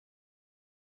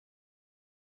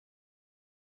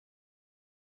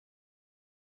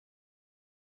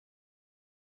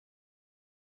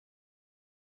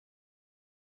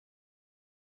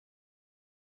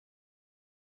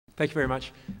Thank you very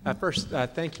much. First,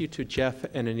 thank you to Jeff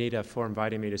and Anita for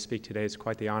inviting me to speak today. It's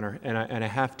quite the honor. And I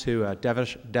have to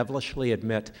devilishly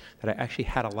admit that I actually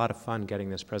had a lot of fun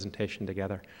getting this presentation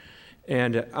together.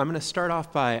 And I'm going to start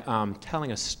off by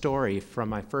telling a story from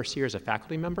my first year as a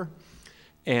faculty member.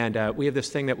 And we have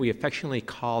this thing that we affectionately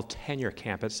call tenure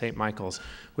camp at St. Michael's,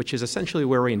 which is essentially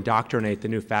where we indoctrinate the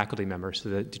new faculty members. So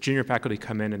the junior faculty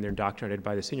come in and they're indoctrinated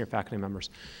by the senior faculty members.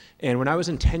 And when I was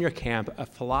in tenure camp, a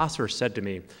philosopher said to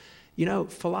me, you know,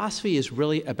 philosophy is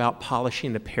really about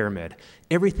polishing the pyramid.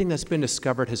 Everything that's been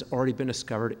discovered has already been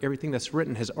discovered. Everything that's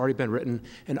written has already been written.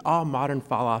 And all modern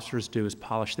philosophers do is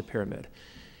polish the pyramid.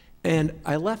 And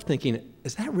I left thinking,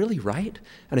 is that really right?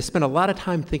 And I spent a lot of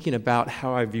time thinking about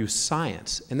how I view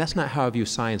science, and that's not how I view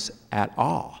science at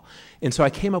all. And so I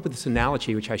came up with this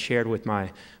analogy, which I shared with my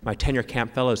tenure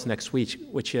camp fellows next week,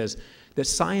 which is that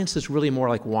science is really more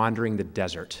like wandering the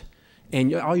desert.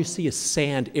 And all you see is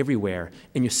sand everywhere,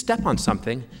 and you step on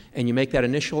something, and you make that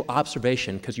initial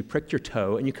observation because you pricked your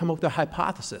toe, and you come up with a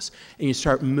hypothesis, and you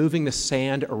start moving the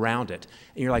sand around it.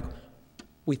 And you're like,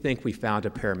 we think we found a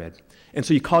pyramid. And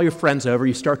so you call your friends over,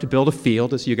 you start to build a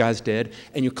field, as you guys did,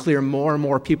 and you clear more and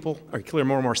more people, or you clear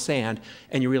more and more sand,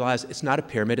 and you realize it's not a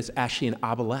pyramid, it's actually an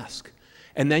obelisk.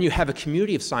 And then you have a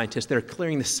community of scientists that are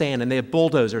clearing the sand, and they have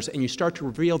bulldozers, and you start to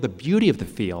reveal the beauty of the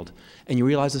field, and you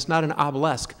realize it's not an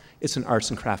obelisk, it's an arts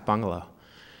and craft bungalow.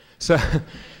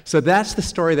 So that's the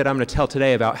story that I'm going to tell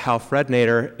today about how Fred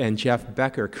Naider and Jeff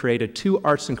Becker created two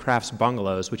arts and crafts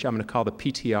bungalows, which I'm going to call the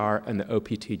PTR and the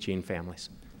OPT gene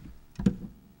families.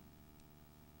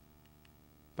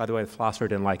 By the way, the philosopher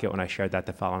didn't like it when I shared that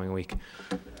the following week.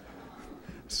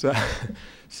 So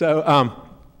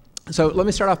let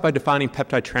me start off by defining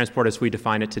peptide transport as we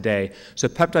define it today. So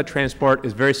peptide transport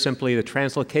is very simply the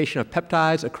translocation of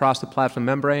peptides across the plasma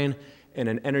membrane in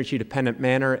an energy-dependent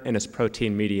manner and is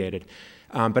protein-mediated.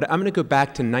 But I'm going to go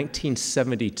back to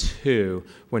 1972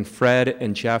 when Fred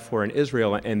and Jeff were in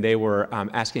Israel and they were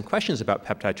asking questions about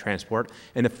peptide transport.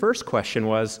 And the first question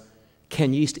was,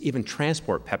 can yeast even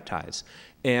transport peptides?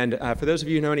 And for those of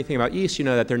you who know anything about yeast, you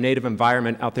know that their native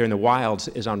environment out there in the wilds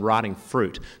is on rotting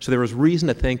fruit. So there was reason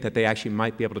to think that they actually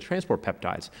might be able to transport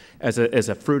peptides. As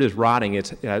a fruit is rotting,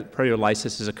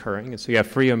 proteolysis is occurring, and so you have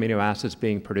free amino acids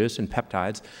being produced in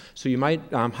peptides. So you might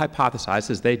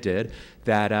hypothesize, as they did,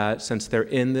 that since they're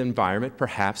in the environment,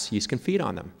 perhaps yeast can feed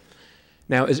on them.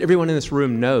 Now, as everyone in this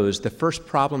room knows, the first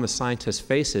problem a scientist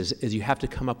faces is you have to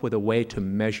come up with a way to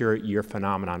measure your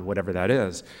phenomenon, whatever that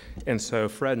is. And so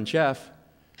Fred and Jeff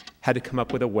had to come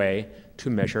up with a way to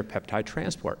measure peptide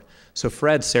transport. So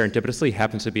Fred serendipitously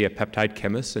happens to be a peptide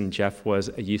chemist, and Jeff was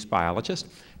a yeast biologist.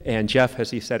 And Jeff,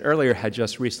 as he said earlier, had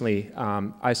just recently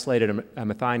isolated a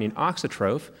methionine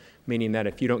oxytroph, meaning that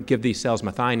if you don't give these cells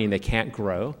methionine, they can't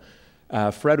grow.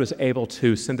 Fred was able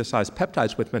to synthesize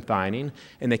peptides with methionine,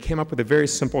 and they came up with a very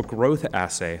simple growth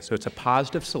assay. So it's a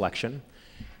positive selection,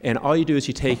 and all you do is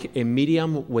you take a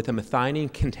medium with a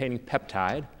methionine-containing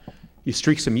peptide, you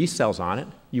streak some yeast cells on it,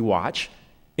 you watch,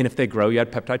 and if they grow, you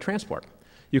add peptide transport.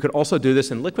 You could also do this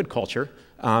in liquid culture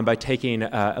by taking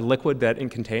a liquid that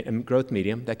contain a growth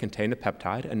medium that contained the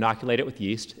peptide, inoculate it with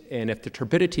yeast, and if the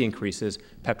turbidity increases,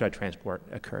 peptide transport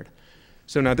occurred.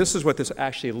 So now this is what this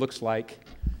actually looks like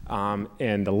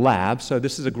in the lab. So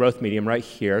this is a growth medium right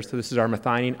here. So this is our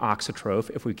methionine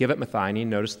oxytroph. If we give it methionine,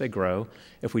 notice they grow.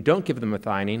 If we don't give them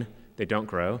methionine, they don't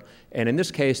grow. And in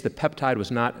this case, the peptide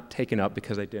was not taken up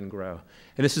because they didn't grow.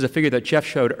 And this is a figure that Jeff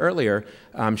showed earlier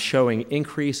showing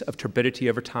increase of turbidity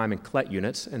over time in Collet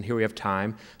units. And here we have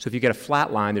time. So if you get a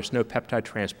flat line, there's no peptide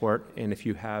transport. And if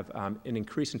you have an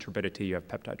increase in turbidity, you have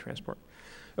peptide transport.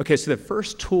 Okay, so the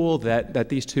first tool that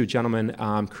these two gentlemen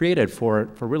created for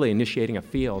really initiating a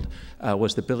field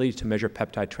was the ability to measure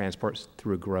peptide transport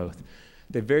through growth.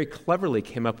 They very cleverly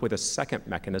came up with a second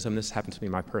mechanism. This happens to be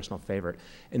my personal favorite.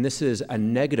 And this is a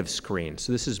negative screen.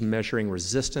 So this is measuring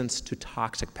resistance to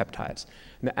toxic peptides.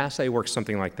 And the assay works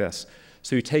something like this.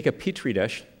 So you take a Petri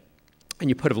dish, and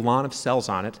you put a lot of cells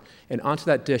on it. And onto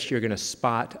that dish, you're going to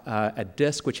spot a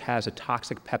disc which has a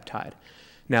toxic peptide.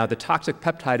 Now, the toxic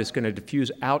peptide is going to diffuse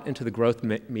out into the growth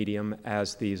medium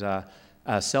as these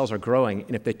cells are growing.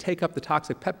 And if they take up the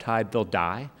toxic peptide, they'll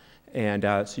die. And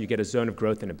so you get a zone of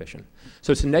growth inhibition.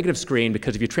 So it's a negative screen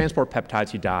because if you transport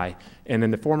peptides, you die. And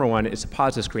then the former one is a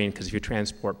positive screen because if you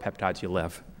transport peptides, you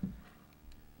live.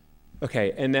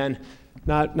 Okay, and then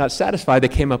Not satisfied, they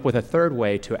came up with a third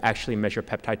way to actually measure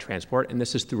peptide transport, and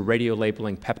this is through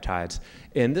radiolabeling peptides.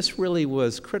 And this really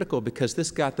was critical because this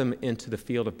got them into the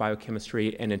field of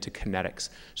biochemistry and into kinetics.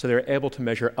 So they were able to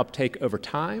measure uptake over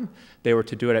time. They were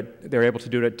able to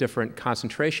do it at different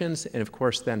concentrations, and of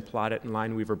course then plot it in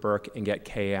Lineweaver-Burke and get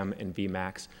Km and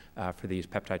Vmax for these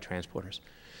peptide transporters.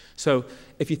 So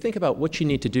if you think about what you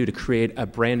need to do to create a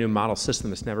brand new model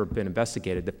system that's never been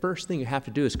investigated, the first thing you have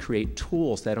to do is create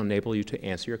tools that enable you to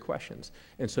answer your questions.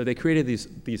 And so they created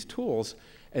these tools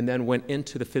and then went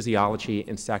into the physiology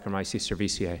in Saccharomyces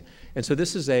cerevisiae. And so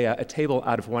this is a table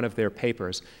out of one of their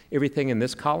papers. Everything in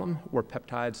this column were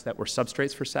peptides that were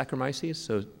substrates for Saccharomyces,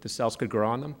 so the cells could grow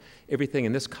on them. Everything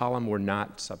in this column were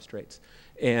not substrates.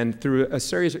 And through a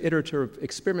series of iterative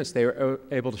experiments, they were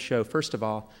able to show, first of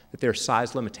all, that there are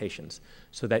size limitations,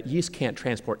 so that yeast can't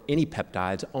transport any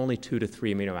peptides, only 2 to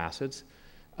 3 amino acids,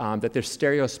 that there's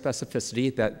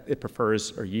stereospecificity, that it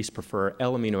prefers, or yeast prefer,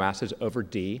 L amino acids over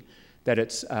D, that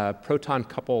it's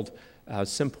proton-coupled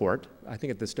symport, I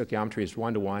think the stoichiometry is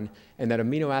 1-to-1, and that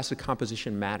amino acid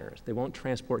composition matters. They won't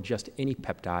transport just any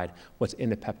peptide, what's in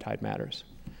the peptide matters.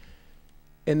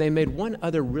 And they made one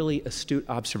other really astute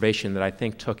observation that I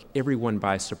think took everyone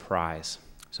by surprise.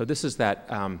 So this is that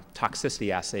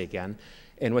toxicity assay again.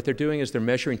 And what they're doing is they're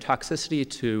measuring toxicity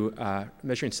to,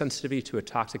 measuring sensitivity to a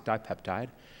toxic dipeptide.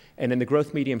 And in the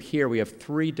growth medium here, we have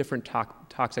 3 different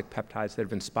toxic peptides that have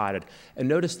been spotted. And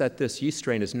notice that this yeast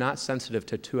strain is not sensitive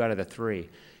to 2 out of the 3.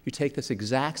 You take this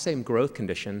exact same growth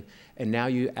condition, and now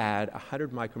you add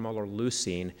 100 micromolar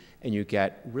leucine, and you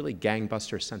get really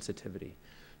gangbuster sensitivity.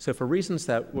 So for reasons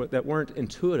that weren't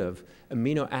intuitive,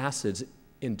 amino acids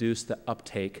induce the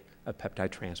uptake of peptide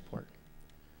transport.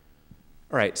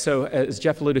 All right, so as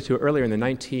Jeff alluded to earlier, in the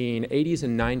 1980s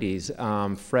and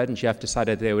 90s, Fred and Jeff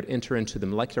decided they would enter into the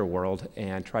molecular world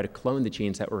and try to clone the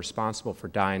genes that were responsible for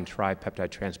di and tripeptide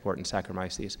transport in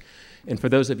Saccharomyces. And for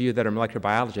those of you that are molecular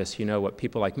biologists, you know what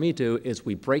people like me do is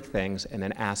we break things and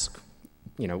then ask,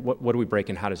 you know, what do we break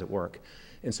and how does it work?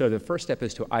 And so the first step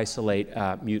is to isolate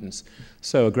mutants.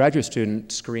 So a graduate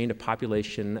student screened a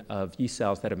population of yeast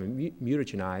cells that have been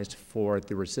mutagenized for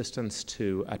the resistance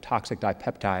to a toxic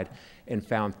dipeptide and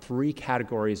found 3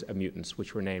 categories of mutants,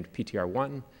 which were named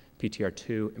PTR1,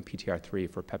 PTR2, and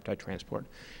PTR3 for peptide transport.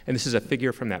 And this is a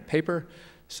figure from that paper.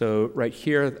 So right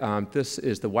here, this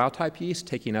is the wild-type yeast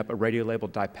taking up a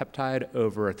radiolabeled dipeptide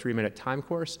over a 3-minute time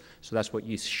course. So that's what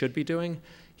yeast should be doing.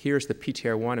 Here's the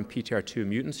PTR1 and PTR2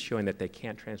 mutants showing that they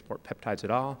can't transport peptides at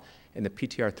all, and the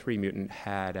PTR3 mutant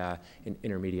had an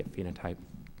intermediate phenotype.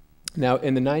 Now,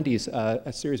 in the 90s,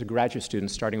 a series of graduate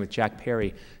students, starting with Jack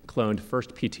Perry, cloned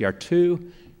first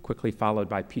PTR2, quickly followed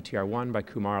by PTR1 by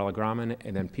Kumar Alagraman,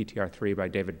 and then PTR3 by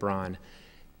David Braun.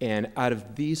 And out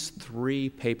of these 3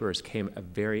 papers came a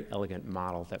very elegant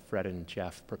model that Fred and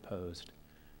Jeff proposed.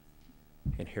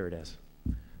 And here it is.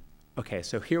 Okay,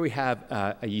 so here we have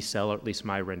a yeast cell, or at least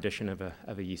my rendition of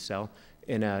a yeast cell,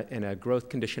 in a growth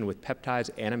condition with peptides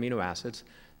and amino acids.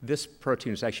 This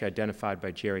protein is actually identified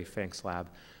by Jerry Fink's lab.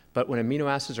 But when amino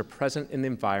acids are present in the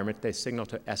environment, they signal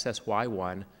to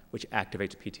SSY1, which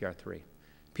activates PTR3.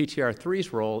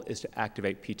 PTR3's role is to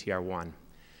activate PTR1.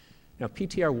 Now,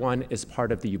 PTR1 is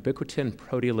part of the ubiquitin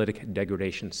proteolytic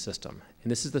degradation system.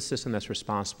 And this is the system that's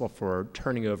responsible for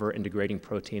turning over and degrading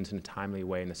proteins in a timely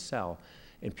way in the cell.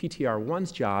 And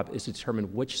PTR1's job is to determine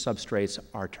which substrates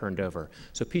are turned over.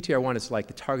 So PTR1 is like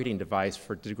the targeting device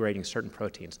for degrading certain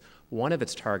proteins. One of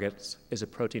its targets is a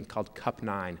protein called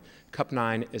CUP9.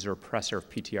 CUP9 is a repressor of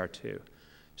PTR2.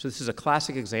 So this is a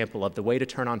classic example of the way to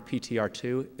turn on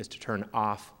PTR2 is to turn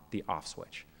off the off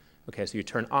switch. Okay, so you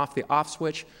turn off the off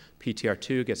switch,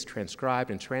 PTR2 gets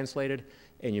transcribed and translated,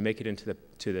 and you make it into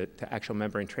the actual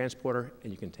membrane transporter,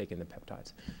 and you can take in the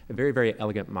peptides. A very, very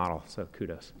elegant model, so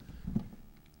kudos.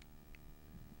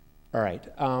 All right.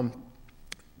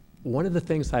 One of the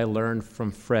things I learned from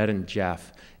Fred and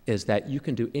Jeff is that you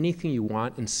can do anything you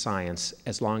want in science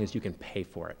as long as you can pay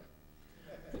for it.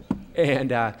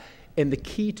 And the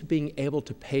key to being able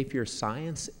to pay for your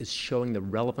science is showing the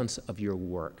relevance of your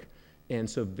work. And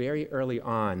so very early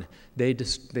on, they had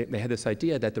this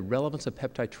idea that the relevance of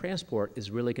peptide transport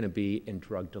is really going to be in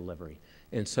drug delivery.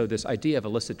 And so this idea of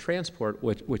illicit transport,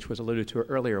 which was alluded to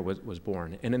earlier, was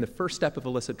born. And in the first step of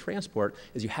illicit transport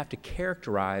is you have to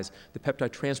characterize the peptide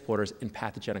transporters in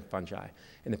pathogenic fungi.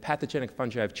 And the pathogenic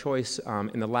fungi of choice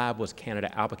in the lab was Candida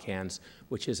albicans,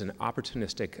 which is an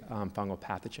opportunistic fungal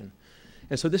pathogen.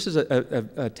 And so this is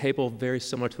a table very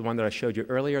similar to the one that I showed you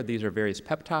earlier. These are various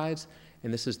peptides,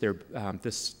 and this is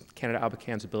this Candida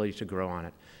albicans' ability to grow on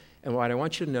it. And what I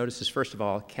want you to notice is, first of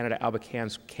all, Candida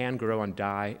albicans can grow on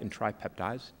di and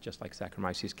tripeptides, just like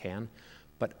Saccharomyces can.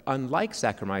 But unlike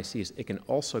Saccharomyces, it can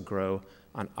also grow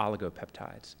on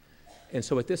oligopeptides. And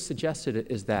so what this suggested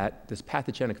is that this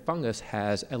pathogenic fungus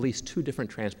has at least two different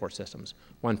transport systems,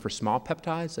 one for small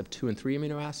peptides of 2 and 3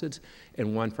 amino acids,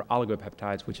 and one for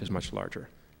oligopeptides, which is much larger.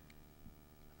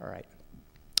 All right.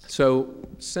 So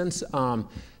since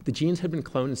the genes had been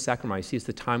cloned in Saccharomyces,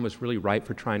 the time was really right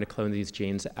for trying to clone these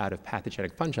genes out of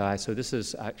pathogenic fungi. So this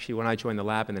is actually when I joined the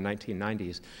lab in the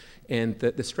 1990s. And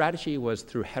the strategy was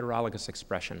through heterologous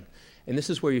expression. And this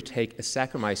is where you take a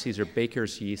Saccharomyces or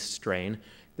Baker's yeast strain.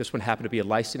 This one happened to be a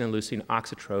lysine and leucine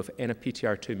oxytroph and a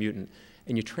PTR2 mutant.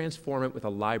 And you transform it with a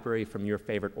library from your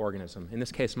favorite organism. In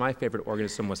this case, my favorite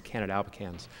organism was Candida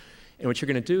albicans. And what you're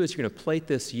going to do is you're going to plate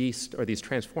this yeast or these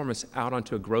transformants out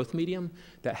onto a growth medium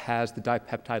that has the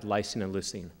dipeptide lysine and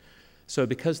leucine. So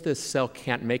because this cell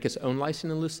can't make its own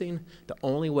lysine and leucine, the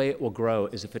only way it will grow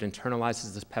is if it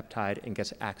internalizes this peptide and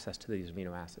gets access to these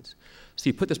amino acids. So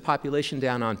you put this population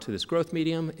down onto this growth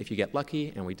medium. If you get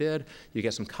lucky, and we did, you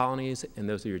get some colonies, and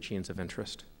those are your genes of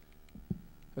interest.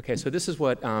 Okay, so this is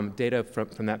what data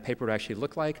from that paper would actually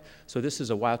look like. So this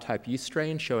is a wild-type yeast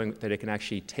strain showing that it can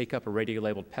actually take up a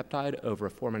radiolabeled peptide over a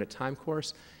 4-minute time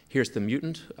course. Here's the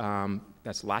mutant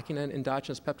that's lacking an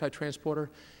endogenous peptide transporter.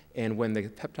 And when the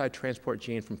peptide transport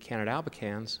gene from Candida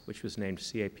albicans, which was named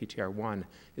CAPTR1,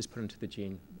 is put into the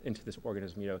gene, into this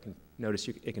organism, notice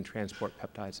it can transport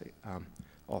peptides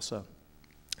also.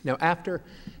 Now, after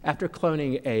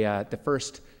cloning the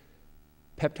first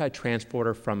peptide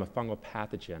transporter from a fungal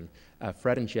pathogen,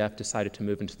 Fred and Jeff decided to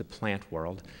move into the plant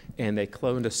world, and they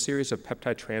cloned a series of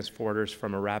peptide transporters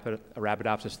from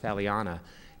Arabidopsis thaliana.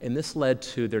 And this led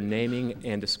to their naming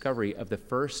and discovery of the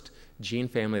first gene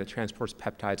family that transports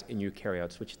peptides in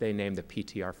eukaryotes, which they named the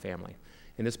PTR family.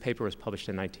 And this paper was published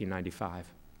in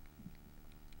 1995.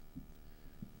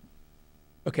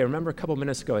 Okay, remember a couple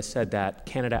minutes ago I said that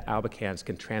Candida albicans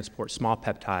can transport small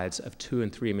peptides of 2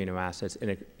 and 3 amino acids,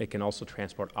 and it can also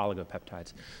transport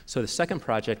oligopeptides. So the second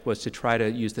project was to try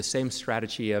to use the same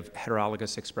strategy of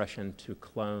heterologous expression to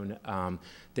clone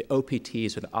the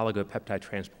OPTs, or the oligopeptide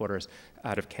transporters,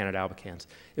 out of Candida albicans.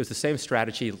 It was the same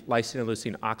strategy, lysine and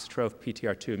leucine oxytroph,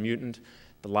 PTR2 mutant.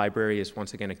 The library is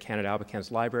once again a Candida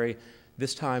albicans library.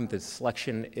 This time the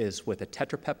selection is with a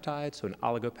tetrapeptide, so an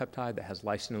oligopeptide that has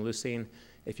lysine and leucine.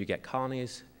 If you get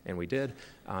colonies, and we did,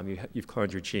 you've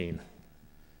cloned your gene.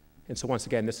 And so once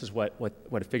again, this is what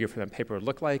a figure from that paper would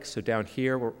look like. So down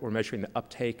here, we're measuring the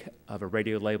uptake of a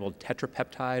radiolabeled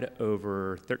tetrapeptide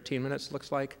over 13 minutes,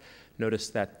 looks like.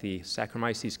 Notice that the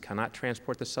Saccharomyces cannot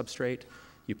transport the substrate.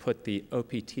 You put the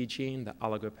OPT gene, the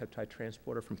oligopeptide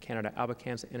transporter from Candida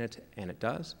albicans, in it, and it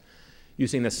does.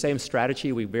 Using the same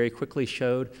strategy, we very quickly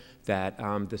showed that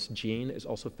this gene is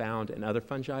also found in other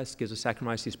fungi,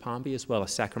 Schizosaccharomyces pombe, as well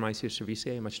as Saccharomyces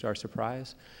cerevisiae, much to our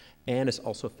surprise, and it's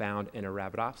also found in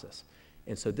Arabidopsis.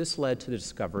 And so this led to the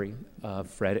discovery of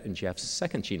Fred and Jeff's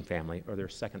second gene family, or their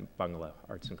second bungalow,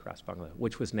 arts and crafts bungalow,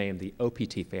 which was named the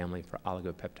OPT family for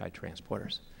oligopeptide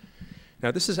transporters. Now,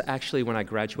 this is actually when I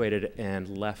graduated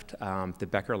and left the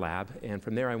Becker lab, and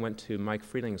from there I went to Mike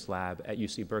Friedling's lab at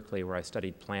UC Berkeley, where I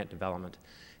studied plant development.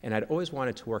 And I'd always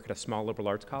wanted to work at a small liberal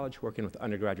arts college, working with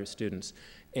undergraduate students.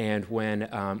 And when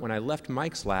I left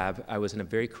Mike's lab, I was in a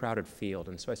very crowded field,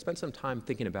 and so I spent some time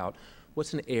thinking about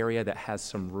what's an area that has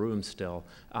some room still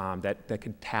that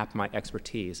could tap my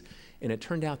expertise. And it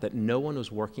turned out that no one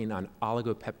was working on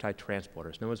oligopeptide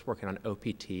transporters. No one was working on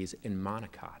OPTs in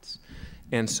monocots.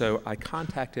 And so I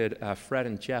contacted Fred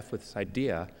and Jeff with this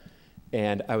idea,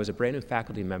 and I was a brand new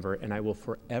faculty member, and I will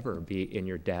forever be in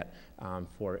your debt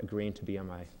for agreeing to be on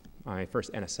my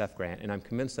first NSF grant. And I'm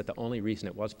convinced that the only reason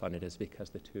it was funded is because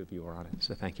the two of you were on it.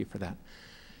 So thank you for that.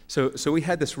 So we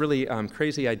had this really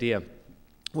crazy idea,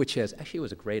 which is, actually it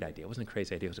was a great idea. It wasn't a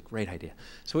crazy idea, it was a great idea.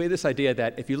 So we had this idea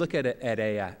that if you look at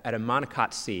a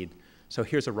monocot seed, so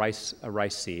here's a rice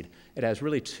seed. It has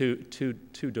really two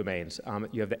domains.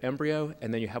 You have the embryo,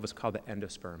 and then you have what's called the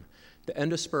endosperm. The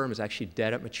endosperm is actually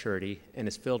dead at maturity and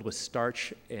is filled with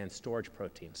starch and storage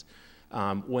proteins.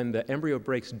 When the embryo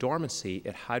breaks dormancy,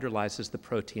 it hydrolyzes the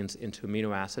proteins into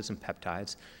amino acids and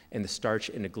peptides, and the starch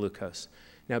into glucose.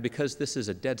 Now, because this is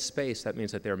a dead space, that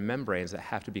means that there are membranes that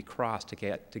have to be crossed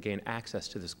to gain access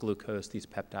to this glucose, these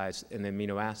peptides, and the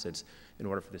amino acids in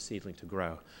order for the seedling to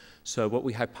grow. So what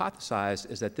we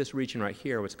hypothesized is that this region right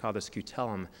here, what's called the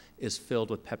scutellum, is filled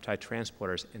with peptide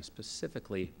transporters, and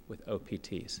specifically with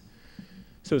OPTs.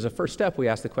 So as a first step, we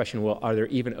asked the question, well, are there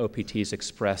even OPTs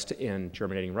expressed in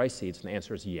germinating rice seeds? And the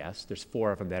answer is yes. There's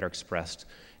 4 of them that are expressed.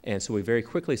 And so we very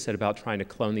quickly set about trying to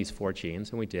clone these 4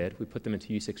 genes, and we did. We put them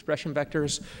into yeast expression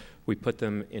vectors, we put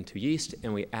them into yeast,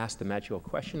 and we asked the magical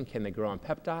question, can they grow on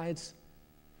peptides?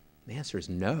 The answer is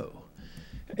no.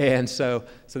 And so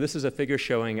this is a figure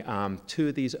showing 2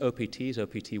 of these OPTs,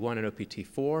 OPT1 and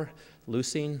OPT4,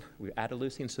 leucine. We added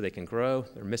leucine so they can grow.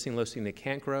 They're missing leucine, they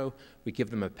can't grow. We give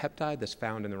them a peptide that's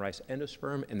found in the rice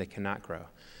endosperm, and they cannot grow.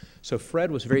 So Fred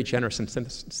was very generous and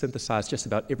synthesized just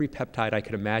about every peptide I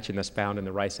could imagine that's found in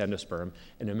the rice endosperm,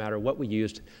 and no matter what we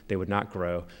used, they would not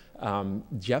grow.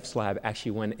 Jeff's lab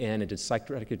actually went in and did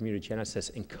cytogenetic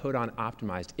immunogenesis and codon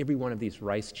optimized every one of these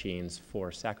rice genes for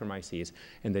Saccharomyces,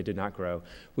 and they did not grow.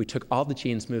 We took all the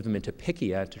genes, moved them into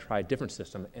Pichia to try a different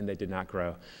system, and they did not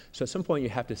grow. So at some point,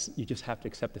 you just have to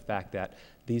accept the fact that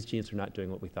these genes are not doing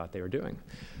what we thought they were doing.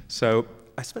 So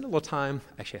I spent a little time,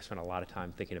 actually I spent a lot of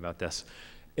time thinking about this,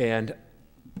 and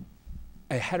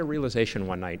I had a realization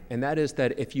one night, and that is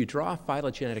that if you draw a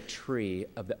phylogenetic tree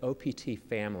of the OPT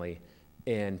family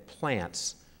in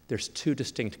plants, there's 2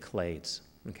 distinct clades,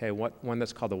 okay? One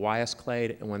that's called the YS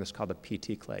clade and one that's called the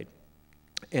PT clade.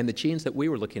 And the genes that we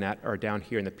were looking at are down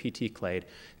here in the PT clade,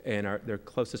 and their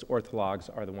closest orthologs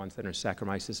are the ones that are in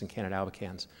Saccharomyces and Candida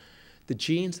albicans. The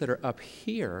genes that are up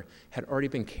here had already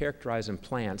been characterized in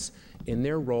plants, and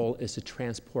their role is to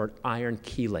transport iron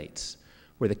chelates,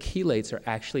 where the chelates are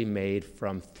actually made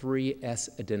from 3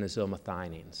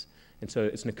 S-adenosylmethionines. And so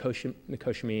it's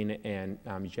nicosamine and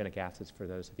eugenic acids for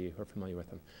those of you who are familiar with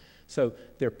them. So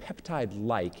they're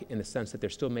peptide-like in the sense that they're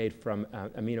still made from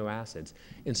amino acids.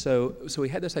 And so we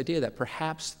had this idea that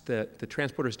perhaps the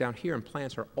transporters down here in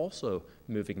plants are also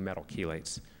moving metal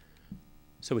chelates.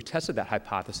 So we tested that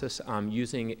hypothesis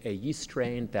using a yeast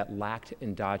strain that lacked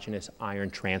endogenous iron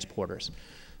transporters.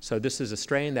 So this is a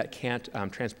strain that can't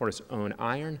transport its own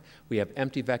iron. We have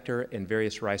empty vector and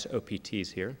various rice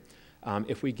OPTs here.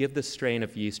 If we give this strain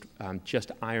of yeast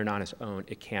just iron on its own,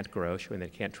 it can't grow, showing that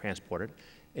it can't transport it.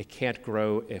 It can't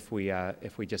grow if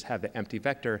we just have the empty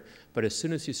vector, but as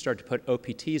soon as you start to put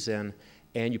OPTs in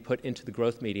and you put into the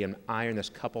growth medium iron that's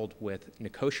coupled with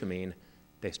nicosamine,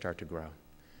 they start to grow.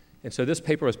 And so this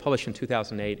paper was published in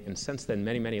 2008, and since then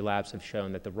many, many labs have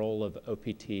shown that the role of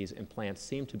OPTs in plants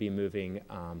seem to be moving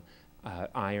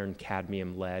iron,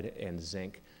 cadmium, lead, and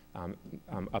zinc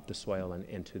up the soil and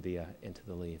into the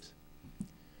leaves.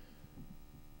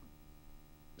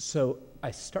 So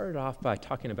I started off by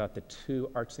talking about the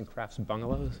 2 arts and crafts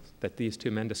bungalows that these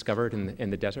 2 men discovered in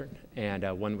the desert, and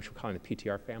one which we're calling the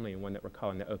PTR family and one that we're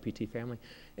calling the OPT family.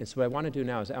 And so what I want to do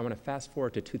now is I want to fast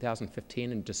forward to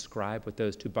 2015 and describe what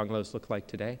those 2 bungalows look like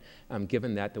today,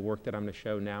 given that the work that I'm going to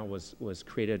show now was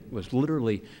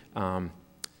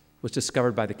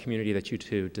discovered by the community that you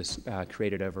 2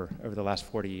 created over the last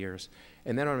 40 years.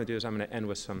 And then what I'm going to do is I'm going to end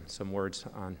with some words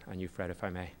on you, Fred, if I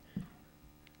may.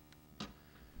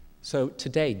 So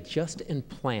today, just in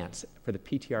plants for the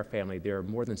PTR family, there are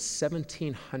more than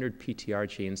 1,700 PTR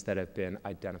genes that have been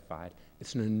identified.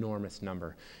 It's an enormous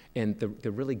number. And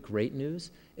the really great news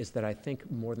is that I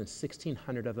think more than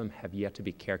 1,600 of them have yet to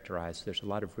be characterized. There's a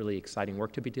lot of really exciting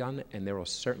work to be done, and there will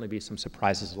certainly be some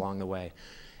surprises along the way.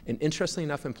 And interestingly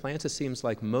enough, in plants, it seems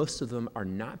like most of them are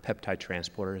not peptide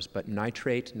transporters, but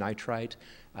nitrate, nitrite,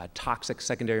 toxic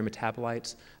secondary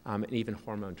metabolites, and even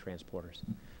hormone transporters.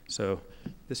 So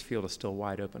this field is still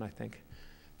wide open, I think.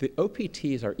 The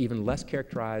OPTs are even less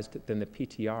characterized than the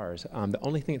PTRs. The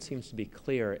only thing that seems to be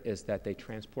clear is that they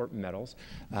transport metals,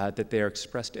 that they are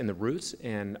expressed in the roots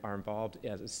and are involved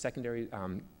as a secondary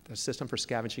system for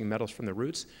scavenging metals from the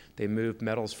roots. They move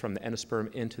metals from the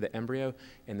endosperm into the embryo,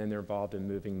 and then they're involved in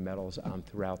moving metals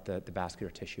throughout the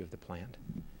vascular tissue of the plant.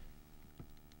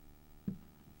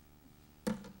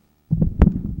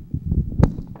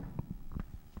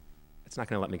 It's not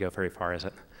going to let me go very far, is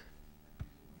it?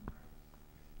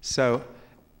 So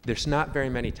there's not very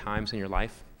many times in your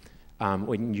life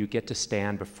when you get to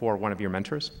stand before one of your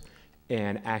mentors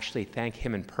and actually thank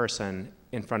him in person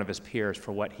in front of his peers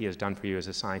for what he has done for you as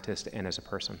a scientist and as a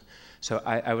person. So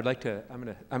I would like to,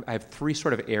 I have 3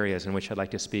 sort of areas in which I'd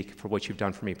like to speak for what you've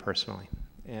done for me personally.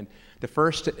 And the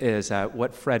first is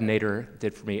what Fred Naider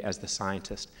did for me as the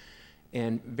scientist.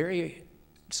 And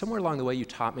somewhere along the way you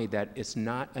taught me that it's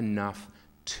not enough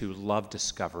to love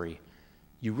discovery.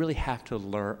 You really have to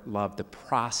love the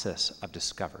process of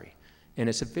discovery. And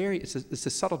it's a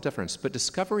subtle difference, but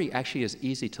discovery actually is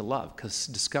easy to love because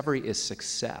discovery is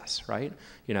success, right?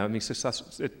 You know, I mean,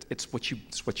 success, it's what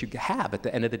you have at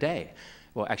the end of the day.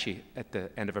 Well, actually, at the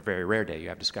end of a very rare day, you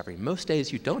have discovery. Most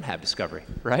days, you don't have discovery,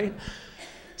 right?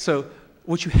 So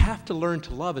what you have to learn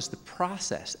to love is the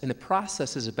process, and the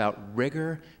process is about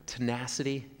rigor,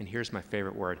 tenacity, and here's my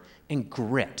favorite word, and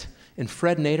grit. And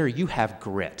Fred Naider, you have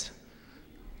grit.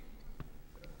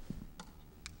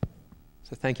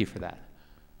 So thank you for that.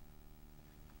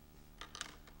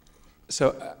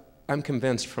 So I'm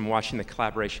convinced from watching the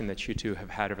collaboration that you two have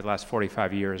had over the last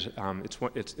 45 years,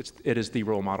 it is the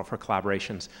role model for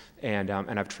collaborations. And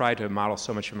I've tried to model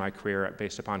so much of my career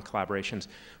based upon collaborations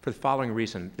for the following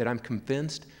reason, that I'm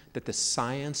convinced that the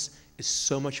science is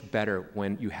so much better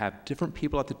when you have different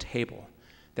people at the table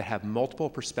that have multiple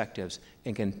perspectives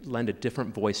and can lend a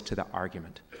different voice to the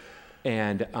argument.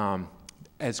 And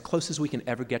as close as we can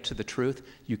ever get to the truth,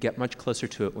 you get much closer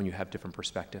to it when you have different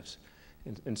perspectives.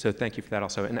 And so thank you for that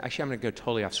also. And actually, I'm going to go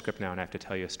totally off script now, and I have to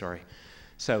tell you a story.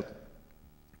 So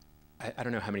I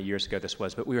don't know how many years ago this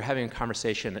was, but we were having a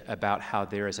conversation about how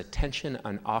there is a tension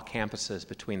on all campuses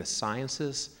between the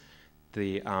sciences,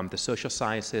 the social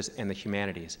sciences, and the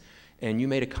humanities. And you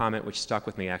made a comment which stuck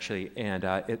with me, actually. And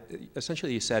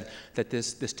essentially, you said that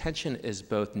this tension is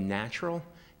both natural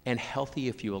and healthy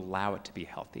if you allow it to be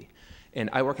healthy. And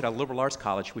I work at a liberal arts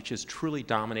college, which is truly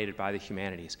dominated by the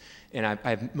humanities. And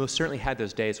I've most certainly had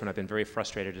those days when I've been very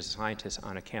frustrated as a scientist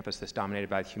on a campus that's dominated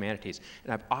by the humanities.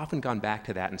 And I've often gone back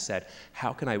to that and said,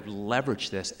 how can I leverage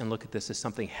this and look at this as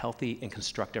something healthy and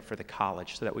constructive for the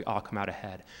college so that we all come out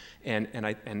ahead? And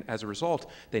as a result,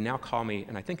 they now call me,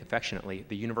 and I think affectionately,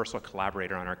 the universal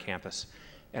collaborator on our campus.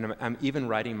 And I'm even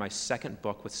writing my second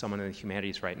book with someone in the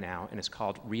humanities right now, and it's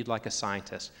called Read Like a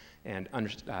Scientist, and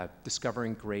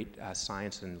discovering great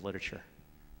science and literature.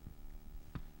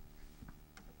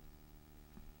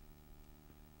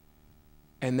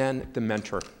 And then the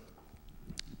mentor.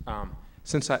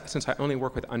 Since I only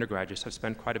work with undergraduates, I've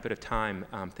spent quite a bit of time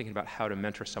thinking about how to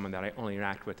mentor someone that I only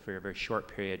interact with for a very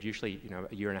short period, usually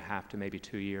a year and a half to maybe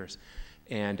 2 years.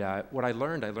 And what I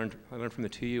learned from the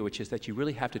two of you, which is that you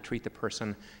really have to treat the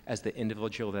person as the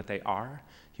individual that they are.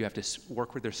 You have to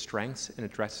work with their strengths and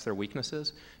address their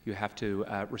weaknesses. You have to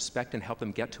respect and help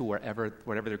them get to whatever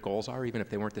their goals are, even if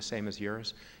they weren't the same as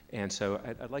yours. And so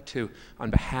I'd like to, on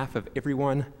behalf of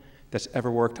everyone that's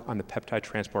ever worked on the peptide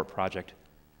transport project,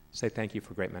 say thank you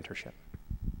for great mentorship.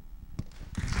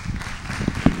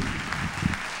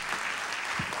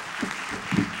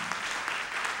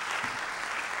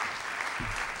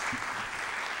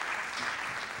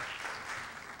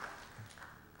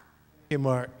 Thank you,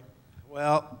 Mark.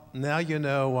 Well, now you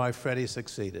know why Freddie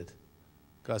succeeded,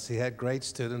 because he had great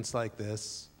students like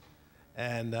this,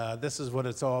 and this is what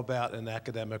it's all about in the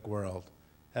academic world,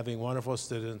 having wonderful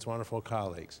students, wonderful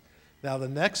colleagues. Now, the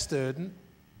next student,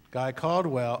 Guy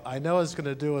Caldwell, I know is going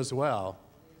to do as well.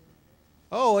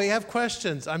 Oh, we have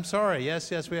questions. I'm sorry.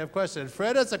 Yes, we have questions.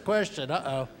 Fred has a question.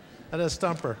 Uh-oh. And a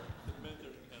stumper.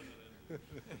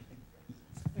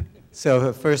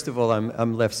 So first of all,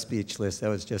 I'm left speechless. That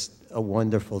was just a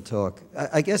wonderful talk.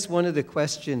 I guess one of the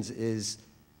questions is,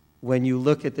 when you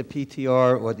look at the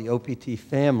PTR or the OPT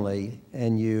family,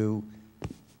 and you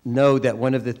know that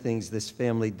one of the things this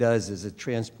family does is it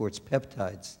transports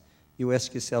peptides, you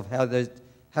ask yourself, how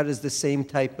does the same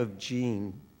type of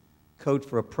gene code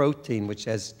for a protein which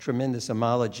has tremendous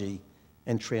homology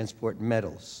and transport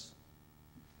metals?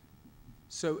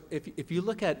 So if you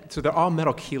look at, so they're all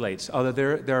metal chelates, although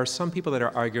there are some people that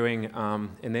are arguing,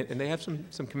 and they have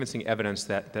some convincing evidence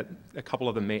that a couple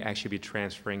of them may actually be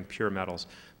transferring pure metals.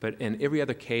 But in every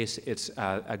other case, it's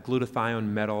a glutathione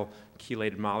metal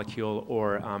chelated molecule,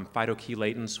 or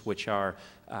phytochelatants, which are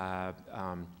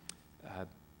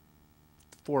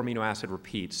 4 amino acid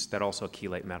repeats that also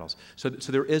chelate metals. So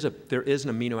there is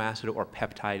an amino acid or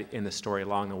peptide in the story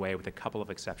along the way, with a couple of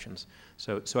exceptions.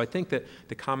 So I think that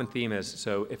the common theme is,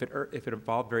 so if it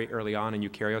evolved very early on in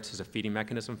eukaryotes as a feeding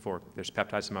mechanism for, there's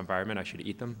peptides in my environment, I should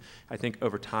eat them. I think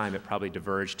over time it probably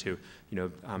diverged to,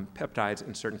 peptides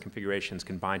in certain configurations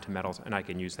can bind to metals, and I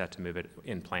can use that to move it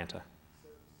in planta.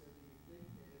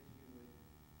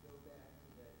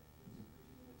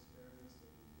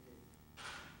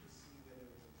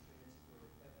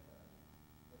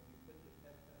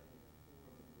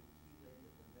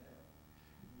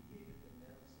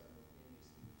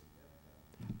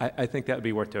 I think that would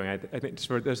be worth doing. I think,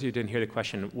 for those of you who didn't hear the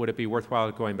question, would it be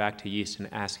worthwhile going back to yeast and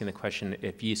asking the question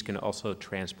if yeast can also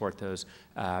transport those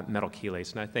metal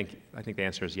chelates? And I think the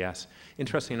answer is yes.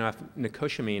 Interestingly enough,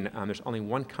 nicotiniamine, there's only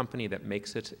one company that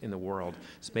makes it in the world.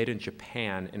 It's made in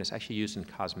Japan, and it's actually used in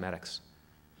cosmetics.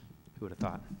 Who would have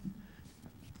thought?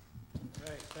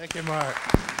 Great. Thank you, Mark.